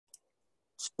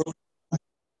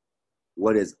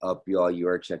What is up, y'all? You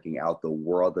are checking out the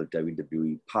World of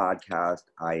WWE podcast.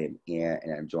 I am Ant,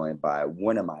 and I'm joined by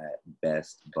one of my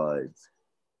best buds,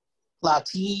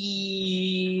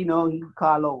 Latino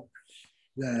Carlo.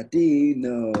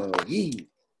 Latino.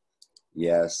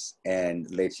 Yes, and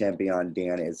Le Champion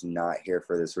Dan is not here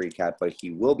for this recap, but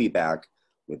he will be back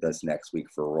with us next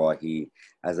week for Raw.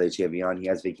 As Le Champion, he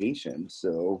has vacation,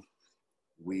 so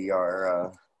we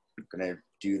are going to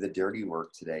do the dirty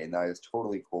work today, and that is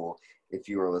totally cool. If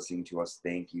you are listening to us,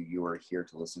 thank you. You are here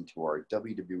to listen to our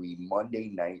WWE Monday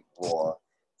Night Raw,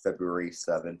 February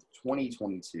 7th,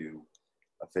 2022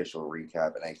 official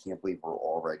recap. And I can't believe we're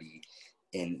already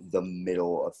in the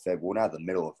middle of February. Well, not the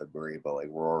middle of February, but like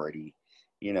we're already,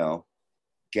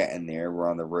 getting there.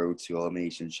 We're on the road to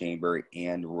Elimination Chamber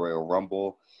and Royal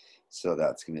Rumble. So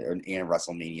that's going to, and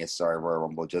WrestleMania. Sorry, Royal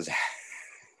Rumble just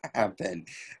happened.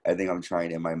 I think I'm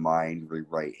trying in my mind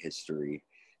rewrite history.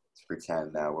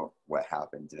 Pretend that what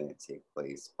happened didn't take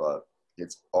place, but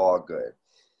it's all good.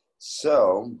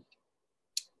 So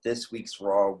this week's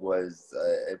Raw was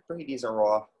a pretty decent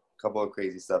Raw. A couple of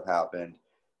crazy stuff happened,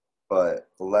 but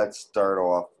let's start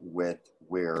off with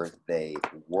where they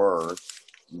were.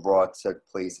 Raw took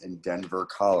place in Denver,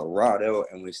 Colorado,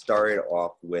 and we started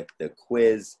off with the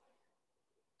quiz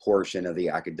portion of the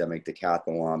academic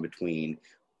decathlon between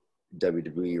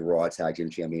WWE Raw Tag Team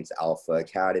Champions Alpha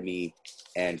Academy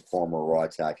and former Raw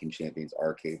Tag Team Champions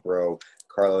RK Bro.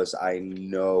 Carlos, I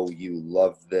know you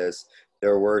love this.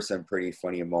 There were some pretty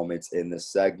funny moments in the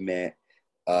segment.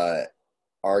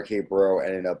 RK Bro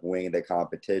ended up winning the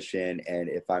competition, and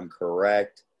if I'm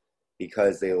correct,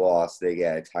 because they lost, they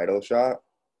get a title shot?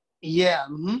 Yeah.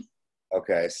 Mm-hmm.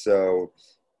 Okay, so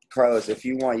Carlos, if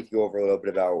you want, you can go over a little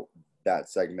bit about that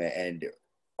segment, and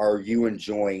are you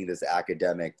enjoying this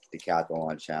academic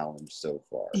decathlon challenge so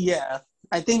far? Yeah.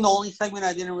 I think the only segment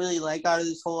I didn't really like out of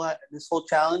this whole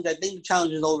challenge, I think the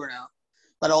challenge is over now.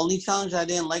 But the only challenge I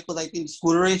didn't like was, I think, the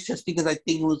scooter race, just because I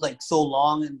think it was like so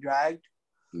long and dragged.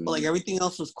 Mm-hmm. But like everything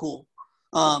else was cool.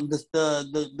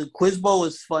 The quiz bowl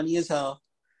was funny as hell.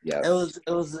 Yeah. It was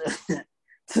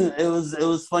it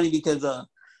was funny because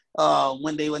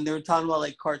when they were talking about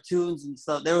like cartoons and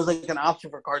stuff, there was like an option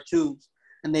for cartoons.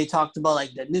 And they talked about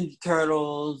like the Ninja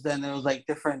Turtles. Then there was like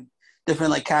different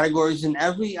like categories. And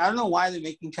I don't know why they're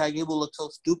making Chad Gable look so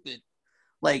stupid.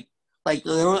 Like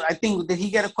there was, I think, did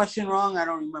he get a question wrong? I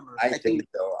don't remember. I think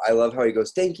so. I love how he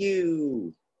goes, "Thank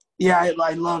you." Yeah,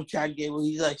 I love Chad Gable.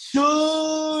 He's like,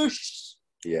 shush.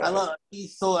 Yeah. I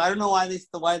don't know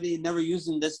why they never used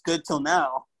him this good till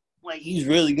now. Like, he's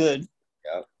really good.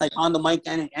 Yeah. Like on the mic,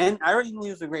 and I already knew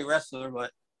he was a great wrestler, but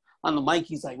on the mic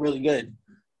he's like really good.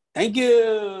 Thank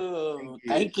you.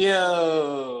 Yeah.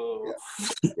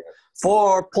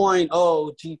 4.0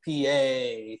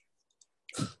 GPA.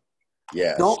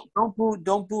 Yeah.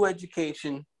 Don't boo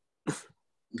education.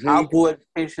 I'll boo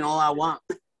education all I want.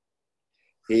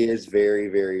 He is very,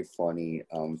 very funny,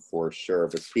 for sure.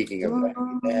 But speaking of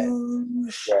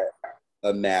that,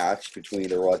 a match between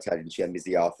the Raw Tag Team Champions,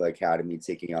 the Alpha Academy,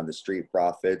 taking on the Street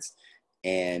Profits,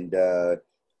 and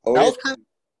Otis.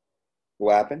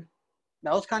 What happened?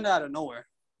 That was kind of out of nowhere.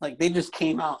 Like, they just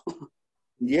came out.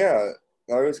 Yeah.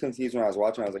 I was confused when I was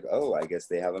watching. I was like, oh, I guess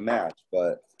they have a match.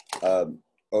 But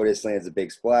Otis lands a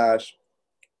big splash,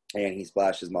 and he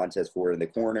splashes Montez forward in the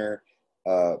corner.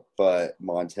 But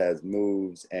Montez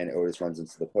moves, and Otis runs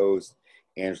into the post.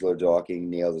 Angelo Dawkins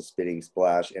nails a spinning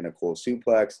splash and a cool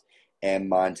suplex. And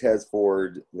Montez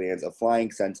Ford lands a flying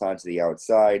senton to the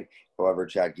outside. However,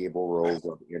 Chad Gable rolls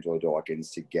up Angelo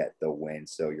Dawkins to get the win.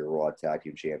 So your Raw Tag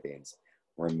Team Champions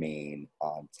remain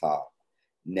on top.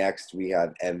 Next, we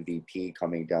have MVP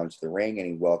coming down to the ring, and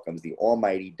he welcomes the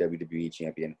almighty WWE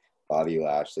Champion Bobby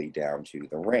Lashley down to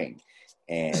the ring.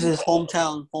 And this is his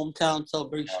hometown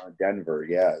celebration. Denver,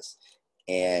 yes.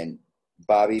 And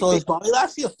Bobby. So is Bobby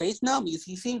Lashley a face now? Because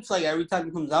he seems like every time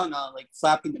he comes out now, like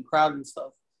slapping the crowd and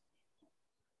stuff.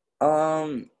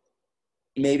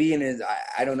 Maybe in his,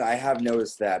 I don't know. I have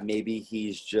noticed that maybe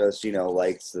he's just,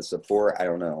 likes the support. I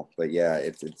don't know, but yeah,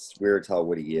 it's weird to tell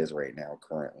what he is right now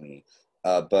currently.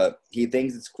 But he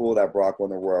thinks it's cool that Brock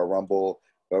won the Royal Rumble,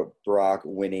 but Brock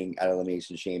winning at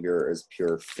Elimination Chamber is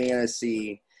pure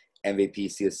fantasy. MVP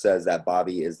says that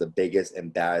Bobby is the biggest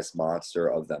and baddest monster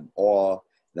of them all.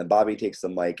 And then Bobby takes the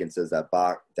mic and says that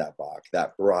Brock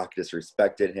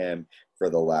disrespected him for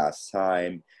the last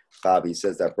time. Bobby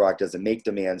says that Brock doesn't make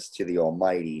demands to the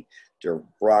Almighty.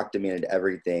 Brock demanded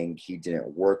everything he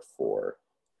didn't work for.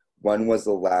 When was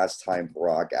the last time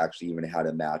Brock actually even had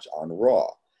a match on Raw?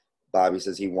 Bobby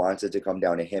says he wants it to come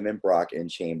down to him and Brock in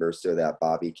Chamber so that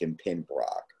Bobby can pin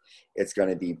Brock. it's going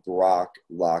to be Brock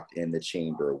locked in the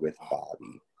chamber with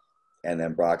Bobby. And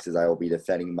then Brock says, I will be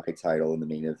defending my title in the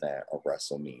main event of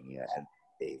WrestleMania. And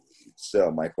they leave. So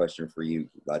my question for you,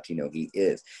 Latino Heat,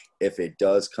 is if it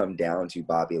does come down to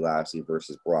Bobby Lashley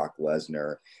versus Brock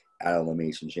Lesnar at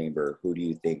Elimination Chamber, who do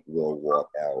you think will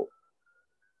walk out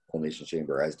Elimination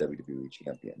Chamber as WWE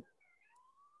Champion?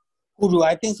 Who do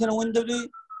I think is going to win WWE?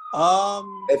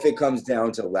 If it comes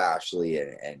down to Lashley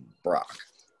and Brock.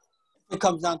 It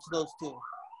comes down to those two.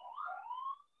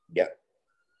 Yep.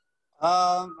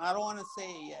 I don't want to say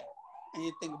it yet. I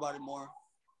need to think about it more.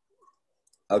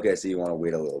 Okay, so you want to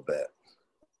wait a little bit.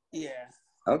 Yeah.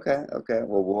 Okay.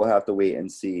 Well, we'll have to wait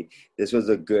and see. This was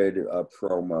a good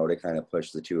promo to kind of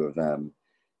push the two of them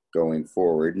going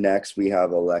forward. Next, we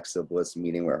have Alexa Bliss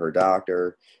meeting with her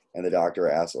doctor, and the doctor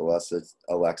asks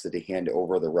Alexa to hand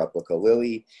over the replica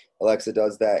Lily. Alexa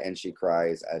does that, and she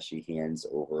cries as she hands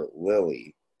over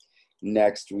Lily.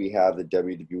 Next, we have the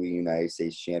WWE United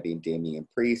States Champion Damian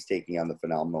Priest taking on the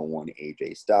Phenomenal One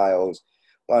AJ Styles.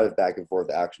 A lot of back and forth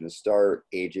action to start.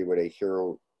 AJ with a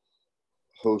hero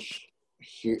hosh.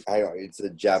 It's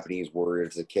a Japanese word.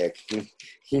 It's a kick.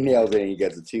 He nails it and he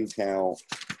gets a 2 count.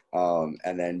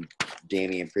 And then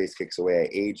Damian Priest kicks away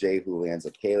at AJ, who lands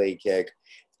a Pele kick.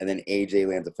 And then AJ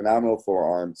lands a phenomenal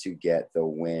forearm to get the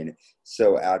win.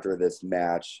 So after this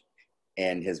match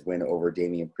and his win over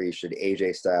Damian Priest, should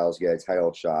AJ Styles get a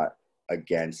title shot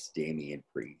against Damian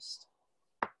Priest?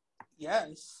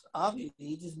 Yes, obviously.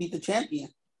 He just beat the champion.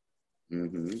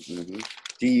 Do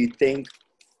you think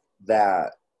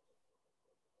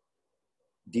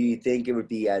it would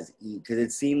be as easy? Because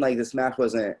it seemed like this match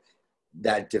wasn't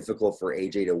that difficult for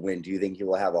AJ to win. Do you think he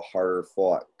will have a harder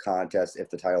fought contest if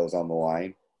the title is on the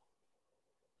line?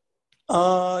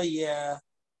 Yeah.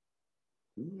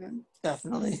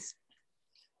 Definitely.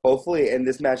 Hopefully, and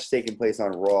this match is taking place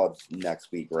on Raw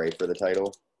next week, right, for the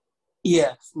title?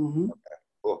 Yeah. Okay,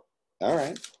 cool. All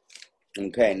right.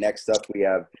 Okay, next up we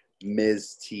have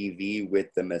Miz TV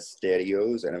with the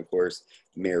Mysterios, and of course,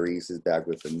 Maryse is back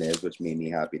with the Miz, which made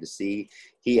me happy to see.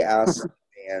 He asked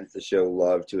fans to show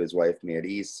love to his wife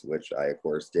Maryse, which I of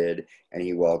course did, and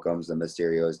he welcomes the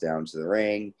Mysterios down to the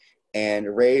ring.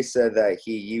 And Ray said that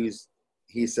he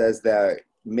says that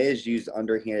Miz used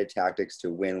underhanded tactics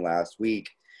to win last week.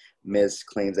 Miz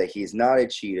claims that he's not a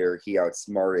cheater. He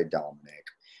outsmarted Dominic.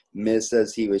 Miz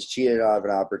says he was cheated out of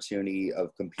an opportunity of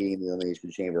competing in the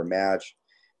Elimination Chamber match.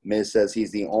 Miz says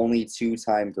he's the only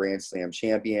 2-time Grand Slam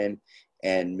champion.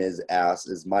 And Miz asks,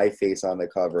 is my face on the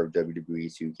cover of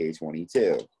WWE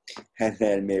 2K22? And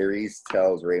then Maryse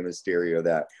tells Rey Mysterio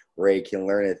that Ray can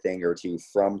learn a thing or two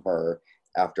from her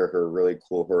after her really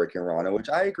cool Hurricane Rana, which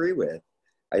I agree with.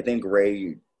 I think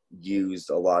Ray used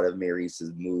a lot of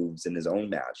Maryse's moves in his own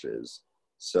matches.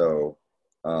 So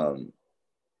I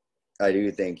do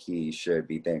think he should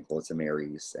be thankful to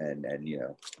Maryse and you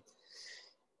know,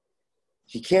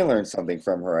 he can learn something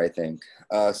from her, I think.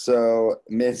 So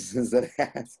Miz is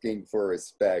asking for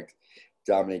respect.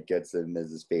 Dominic gets in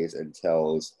Miz's face and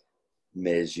tells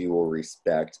Miz, you will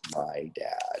respect my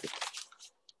dad.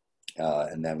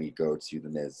 And then we go to the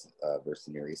Miz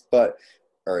versus Maryse.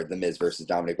 Or the Miz versus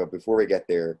Dominic. But before we get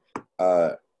there,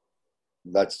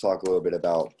 let's talk a little bit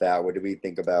about that. What do we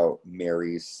think about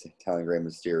Maryse telling Rey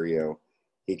Mysterio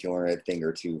he can learn a thing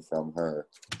or two from her?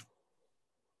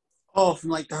 Oh, from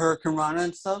like the Hurricane Rana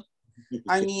and stuff?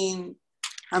 I mean,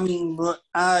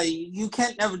 you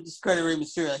can't ever discredit Rey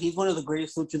Mysterio. He's one of the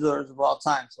greatest luchadors of all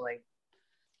time. So, like,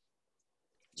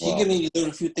 she can maybe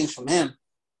learn a few things from him.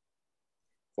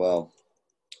 Well,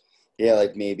 yeah,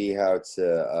 like maybe how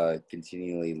to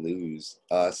continually lose.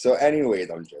 So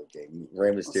anyways, I'm joking.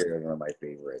 Rey Mysterio is one of my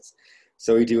favorites.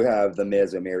 So we do have the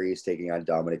Miz and Maryse taking on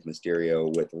Dominic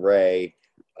Mysterio with Rey.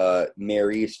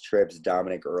 Maryse trips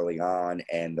Dominic early on,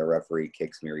 and the referee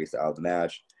kicks Maryse out of the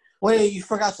match. Wait, you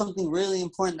forgot something really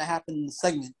important that happened in the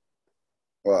segment.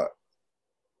 What?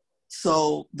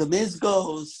 So the Miz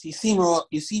goes, you seem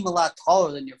a lot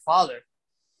taller than your father.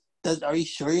 Are you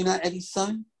sure you're not Eddie's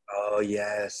son? Oh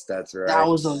yes, that's right. That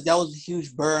was a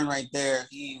huge burn right there.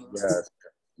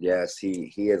 Yes,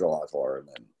 he is a lot taller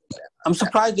than. I'm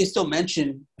surprised they still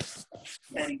mention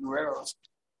Eddie Guerrero.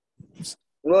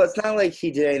 Well, it's not like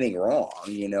he did anything wrong,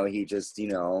 you know. He just, he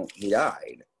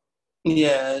died.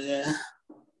 Yeah.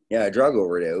 Yeah, drug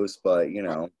overdose, but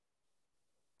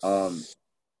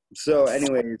So,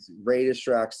 anyways, Ray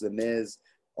distracts the Miz,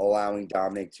 allowing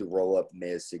Dominic to roll up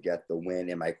Miz to get the win.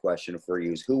 And my question for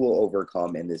you is, who will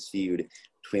overcome in this feud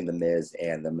between the Miz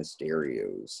and the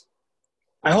Mysterios?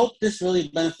 I hope this really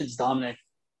benefits Dominic.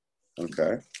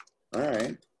 Okay. All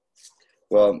right.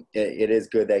 Well, it is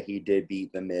good that he did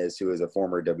beat The Miz, who is a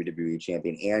former WWE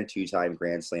champion and two-time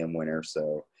Grand Slam winner.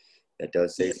 So that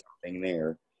does say something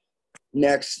there.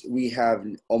 Next, we have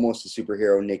almost a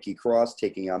superhero, Nikki Cross,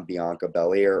 taking on Bianca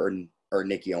Belair, or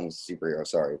Nikki almost a superhero,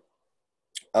 sorry.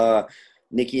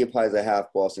 Nikki applies a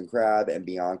half Boston Crab, and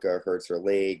Bianca hurts her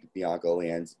leg. Bianca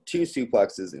lands 2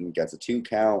 suplexes and gets a 2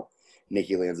 count.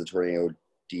 Nikki lands a tornado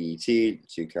DDT,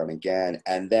 2 count again.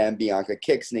 And then Bianca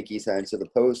kicks Nikki's head into the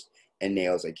post and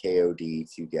nails a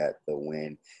KOD to get the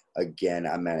win. Again,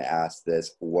 I'm going to ask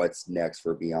this. What's next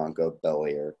for Bianca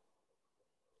Belair?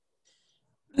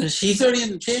 She's already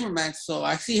in the chamber match, so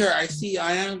I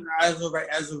am as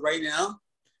of right now,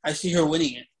 I see her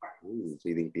winning it. Ooh, so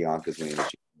you think Bianca's winning the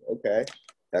chamber? Okay,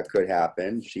 that could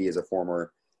happen. She is a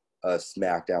former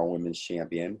SmackDown Women's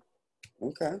Champion.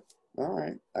 Okay, all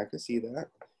right, I can see that.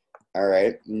 All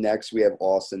right, next we have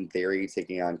Austin Theory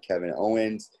taking on Kevin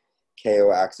Owens.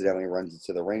 KO accidentally runs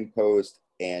into the ring post,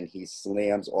 and he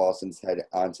slams Austin's head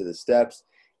onto the steps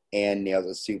and nails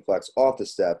a suplex off the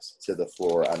steps to the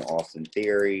floor on Austin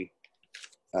Theory.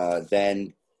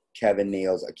 Then Kevin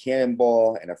nails a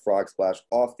cannonball and a frog splash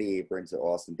off the apron to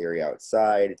Austin Theory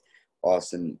outside.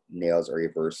 Austin nails a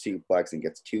reverse suplex and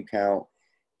gets a 2 count.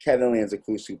 Kevin lands a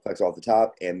cool suplex off the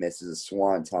top and misses a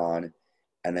swanton.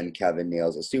 And then Kevin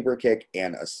nails a super kick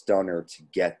and a stunner to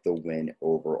get the win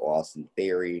over Austin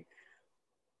Theory.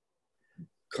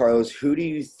 Carlos, who do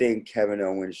you think Kevin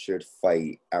Owens should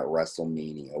fight at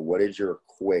WrestleMania? What is your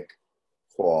quick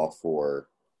call for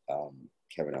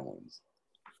Kevin Owens?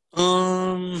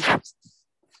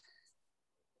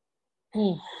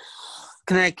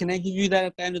 Can I give you that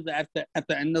at the end of at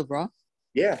the end of Raw?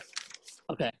 Yeah.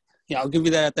 Okay. Yeah, I'll give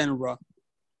you that at the end of Raw.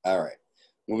 All right.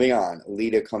 Moving on.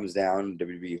 Lita comes down,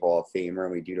 WWE Hall of Famer,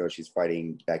 and we do know she's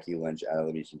fighting Becky Lynch at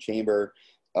Elimination Chamber.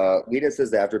 Lita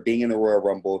says that after being in the Royal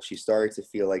Rumble, she started to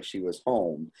feel like she was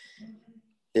home.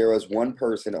 There was one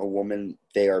person, a woman,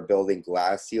 they are building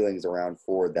glass ceilings around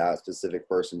for that specific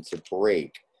person to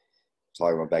break.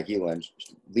 Talking about Becky Lynch.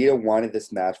 Lita wanted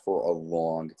this match for a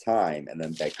long time, and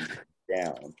then Becky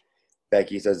down.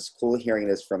 Becky says, it's cool hearing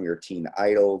this from your teen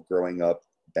idol. Growing up,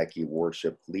 Becky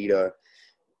worshipped Lita.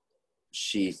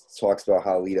 She talks about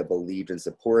how Lita believed and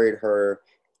supported her,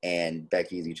 and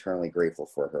Becky is eternally grateful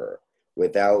for her.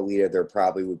 Without Lita, there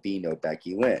probably would be no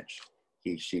Becky Lynch.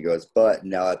 She goes, but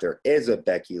now that there is a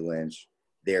Becky Lynch,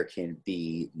 there can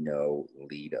be no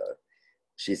Lita.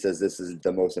 She says this is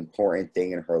the most important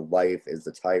thing in her life is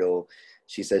the title.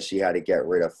 She says she had to get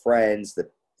rid of friends, the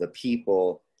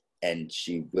people, and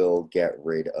she will get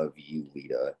rid of you,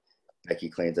 Lita. Becky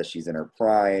claims that she's in her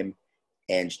prime,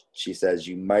 and she says,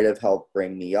 you might have helped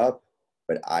bring me up,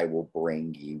 but I will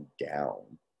bring you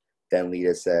down. Then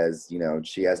Lita says,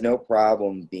 she has no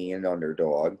problem being an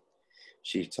underdog.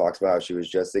 She talks about how she was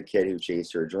just a kid who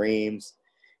chased her dreams.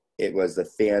 It was the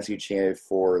fans who chanted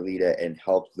for Lita and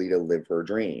helped Lita live her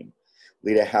dream.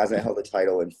 Lita hasn't held the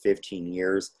title in 15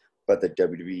 years, but the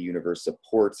WWE Universe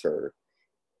supports her.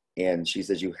 And she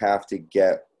says you have to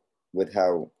get with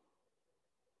how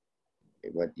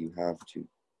what you have to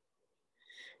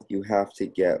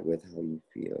get with how you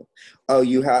feel.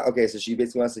 Okay, so she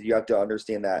basically wants to, you have to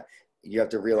understand that you have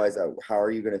to realize that how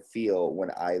are you going to feel when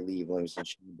I leave Elimination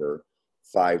Chamber,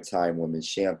 5-time women's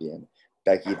champion.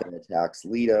 Becky then attacks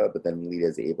Lita, but then Lita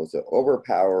is able to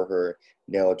overpower her,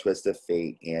 nail a twist of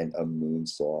fate, and a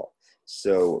moonsault.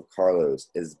 So,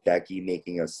 Carlos, is Becky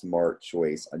making a smart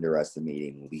choice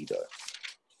underestimating Lita?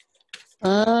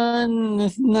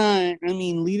 It's not. I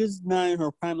mean, Lita's not in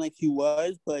her prime like she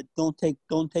was, but don't take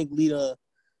Lita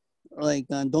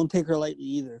don't take her lightly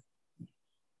either.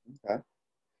 Okay.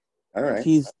 All right.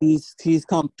 She's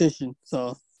competition.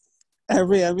 So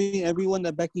everyone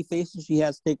that Becky faces, she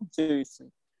has to take them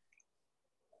seriously.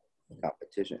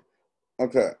 Competition.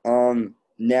 Okay.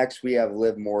 Next we have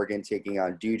Liv Morgan taking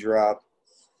on Doudrop.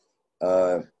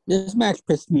 This match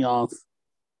pissed me off.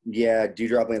 Yeah,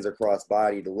 Doudrop lands a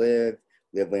crossbody to Liv.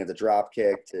 Liv lands a drop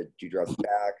kick to Doudrop's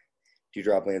back.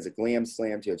 Doudrop lands a glam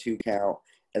slam to a 2 count.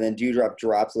 And then Doudrop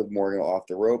drops Liv Morgan off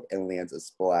the rope and lands a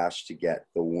splash to get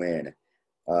the win.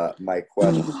 My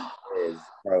question is,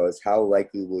 Carlos, how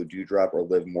likely will Doudrop or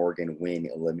Liv Morgan win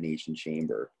Elimination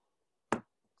Chamber?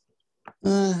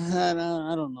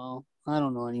 I don't know. I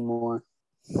don't know anymore.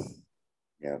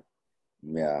 Yeah.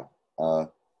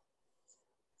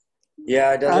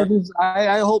 Yeah, it doesn't.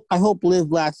 I hope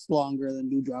Liv lasts longer than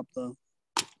Doudrop though.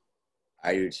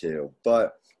 I do too.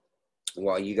 But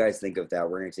while you guys think of that,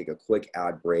 we're going to take a quick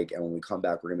ad break. And when we come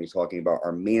back, we're going to be talking about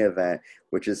our main event,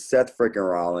 which is Seth freaking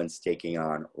Rollins taking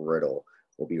on Riddle.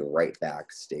 We'll be right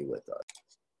back. Stay with us.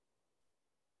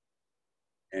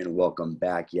 And welcome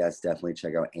back. Yes, definitely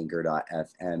check out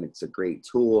anchor.fm. It's a great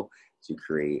tool to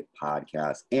create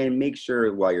podcasts. And make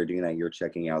sure while you're doing that, you're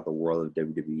checking out the World of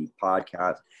WWE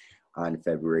podcast on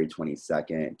February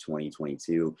 22nd,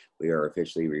 2022. We are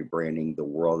officially rebranding the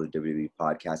World of WWE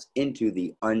podcast into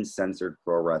the Uncensored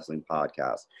Pro Wrestling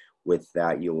Podcast. With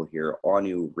that, you will hear all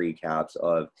new recaps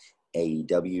of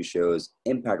AEW shows,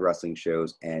 Impact Wrestling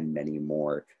shows, and many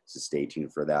more. So stay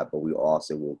tuned for that. But we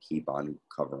also will keep on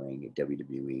covering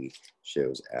WWE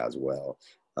shows as well.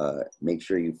 Make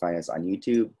sure you find us on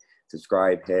YouTube.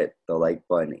 Subscribe, hit the like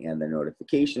button and the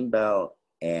notification bell,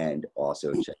 and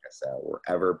also check us out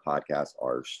wherever podcasts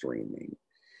are streaming.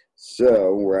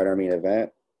 So we're at our main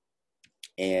event,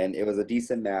 and it was a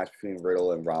decent match between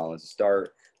Riddle and Rollins to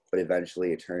start, but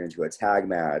eventually it turned into a tag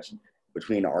match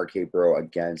between RK Bro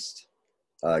against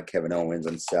Kevin Owens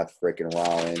and Seth freaking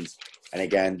Rollins. And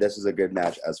again, this was a good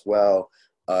match as well.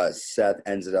 Seth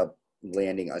ended up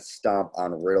landing a stomp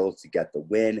on Riddle to get the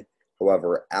win.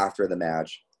 However, after the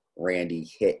match, Randy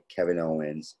hit Kevin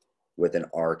Owens with an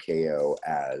RKO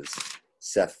as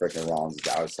Seth freaking Rollins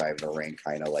is outside of the ring,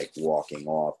 kind of like walking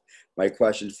off. My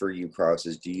question for you, Kraus,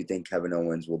 is do you think Kevin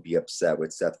Owens will be upset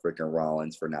with Seth freaking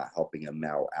Rollins for not helping him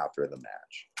out after the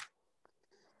match?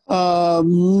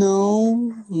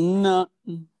 No, not.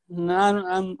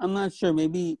 No, I'm not sure.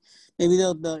 Maybe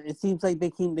they'll. It seems like they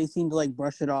seem to like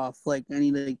brush it off. Like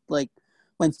any like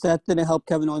when Seth didn't help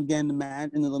Kevin Owens get in the match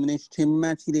in the Elimination Chamber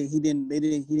match, he didn't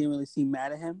really seem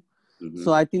mad at him. Mm-hmm.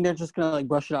 So I think they're just gonna like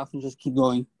brush it off and just keep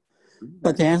going. Okay.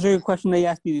 But to answer your question they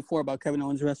asked me before about Kevin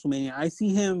Owens WrestleMania, I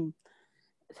see him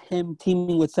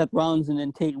teaming with Seth Rollins and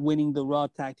then winning the Raw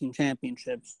Tag Team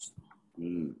Championships.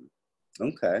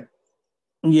 Okay.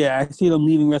 Yeah, I see them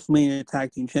leaving WrestleMania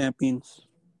Tag Team Champions.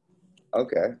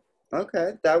 Okay.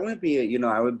 That would be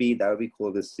that would be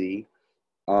cool to see.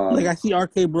 Like I see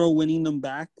RK Bro winning them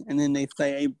back, and then they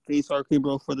face RK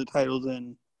Bro for the titles,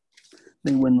 and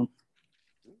they win them.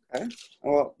 Okay.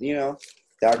 Well,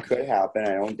 that could happen.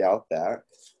 I don't doubt that.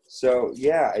 So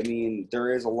yeah, I mean,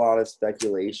 there is a lot of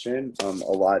speculation. A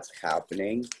lot's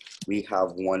happening. We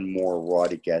have one more Raw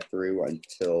to get through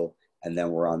and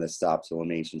then we're on the Stop to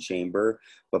Elimination Chamber.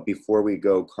 But before we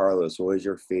go, Carlos, what was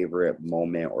your favorite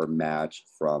moment or match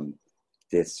from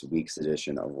this week's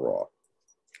edition of Raw?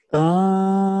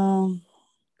 I'm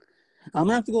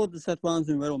gonna have to go with the Seth Rollins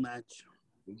and Riddle match.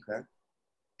 Okay.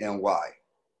 And why?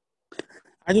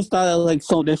 I just thought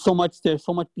that, there's so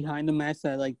much behind the match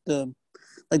that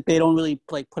they don't really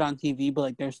like put on TV, but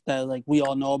like there's that like we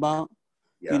all know about.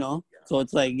 Yeah. You know? Yeah. So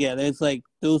it's like there's like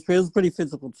it was pretty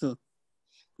physical too.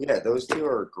 Yeah, those two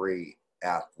are great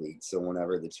athletes. So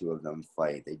whenever the two of them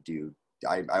fight, they do.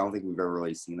 I don't think we've ever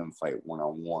really seen them fight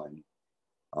one-on-one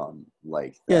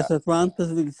like that. Yeah, Seth Rollins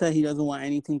specifically said he doesn't want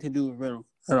anything to do with Riddle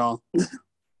at all.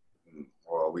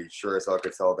 Well, we sure as hell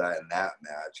could tell that in that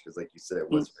match because, like you said,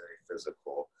 it was very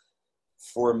physical.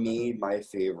 For me, my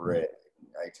favorite,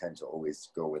 I tend to always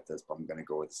go with this, but I'm going to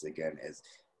go with this again, is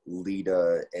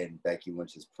Lita and Becky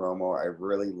Lynch's promo. I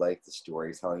really like the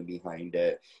storytelling behind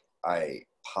it. I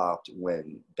popped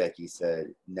when Becky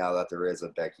said, now that there is a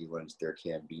Becky Lynch, there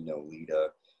can be no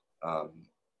Lita.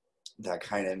 That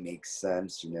kind of makes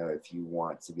sense, if you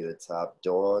want to be the top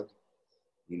dog,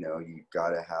 you got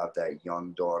to have that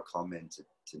young dog come in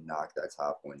to knock that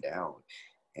top one down.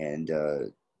 And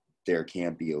there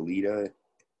can't be a Lita.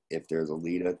 If there's a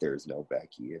Lita, there's no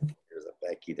Becky. If there's a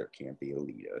Becky, there can't be a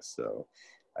Lita. So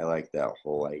I like that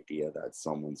whole idea that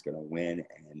someone's going to win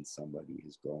and somebody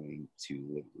is going to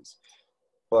lose.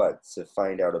 But to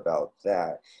find out about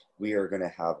that, we are going to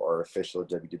have our official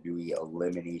WWE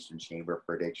Elimination Chamber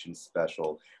prediction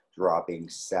special dropping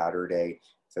Saturday,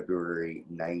 February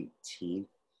 19th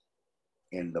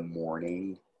in the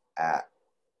morning at,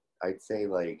 I'd say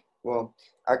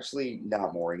actually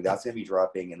not morning. That's going to be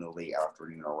dropping in the late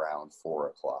afternoon around 4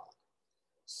 o'clock.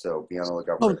 So be on the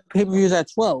lookout for pay-per-view's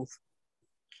at 12.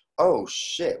 Oh,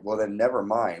 shit. Well, then never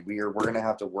mind. We're going to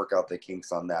have to work out the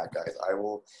kinks on that, guys.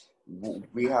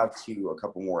 We have a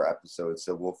couple more episodes,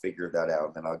 so we'll figure that out,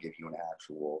 and then I'll give you an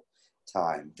actual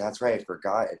time. That's right. I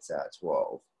forgot it's at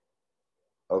 12.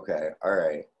 Okay. All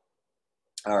right.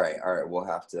 We'll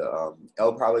have to,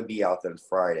 it'll probably be out then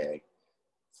Friday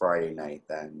night.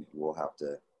 Then we'll have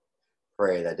to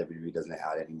pray that WWE doesn't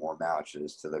add any more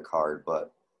matches to the card,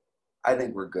 but I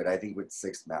think we're good. I think with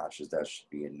 6 matches, that should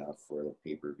be enough for the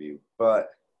pay-per-view.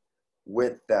 But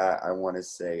with that, I want to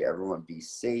say everyone be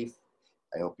safe.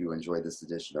 I hope you enjoyed this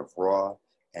edition of Raw.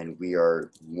 And we are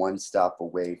one stop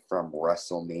away from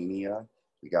WrestleMania.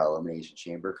 We got Elimination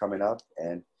Chamber coming up.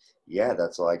 And yeah,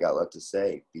 that's all I got left to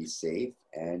say. Be safe,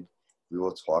 and we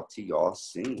will talk to y'all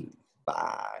soon.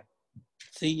 Bye.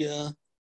 See ya.